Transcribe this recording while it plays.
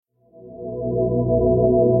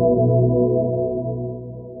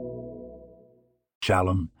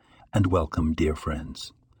Shalom, and welcome, dear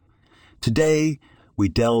friends. Today, we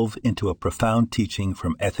delve into a profound teaching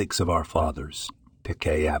from Ethics of Our Fathers,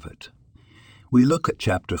 Pirkei Avot. We look at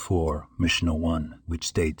Chapter 4, Mishnah 1, which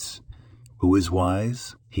states, "Who is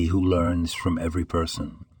wise? He who learns from every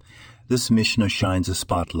person." This Mishnah shines a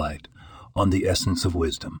spotlight on the essence of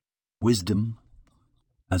wisdom. Wisdom,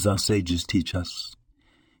 as our sages teach us,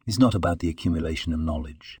 is not about the accumulation of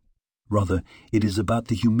knowledge. Rather, it is about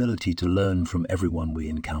the humility to learn from everyone we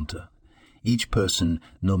encounter. Each person,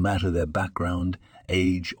 no matter their background,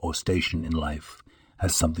 age, or station in life,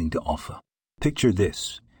 has something to offer. Picture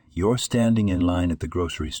this. You're standing in line at the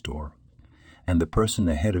grocery store, and the person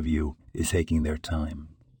ahead of you is taking their time.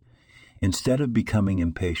 Instead of becoming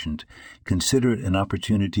impatient, consider it an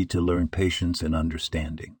opportunity to learn patience and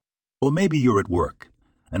understanding. Or maybe you're at work,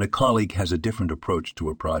 and a colleague has a different approach to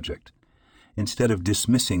a project. Instead of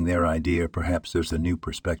dismissing their idea, perhaps there's a new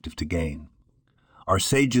perspective to gain. Our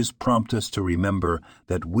sages prompt us to remember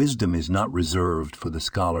that wisdom is not reserved for the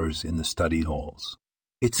scholars in the study halls.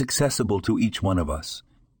 It's accessible to each one of us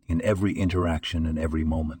in every interaction and every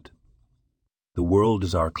moment. The world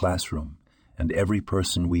is our classroom, and every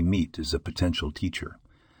person we meet is a potential teacher.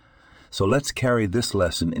 So let's carry this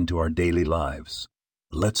lesson into our daily lives.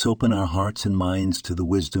 Let's open our hearts and minds to the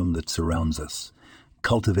wisdom that surrounds us,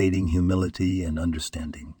 cultivating humility and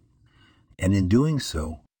understanding. And in doing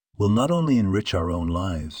so, we'll not only enrich our own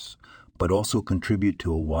lives, but also contribute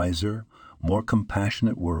to a wiser, more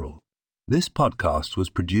compassionate world. This podcast was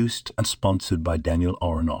produced and sponsored by Daniel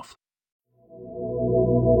Aronoff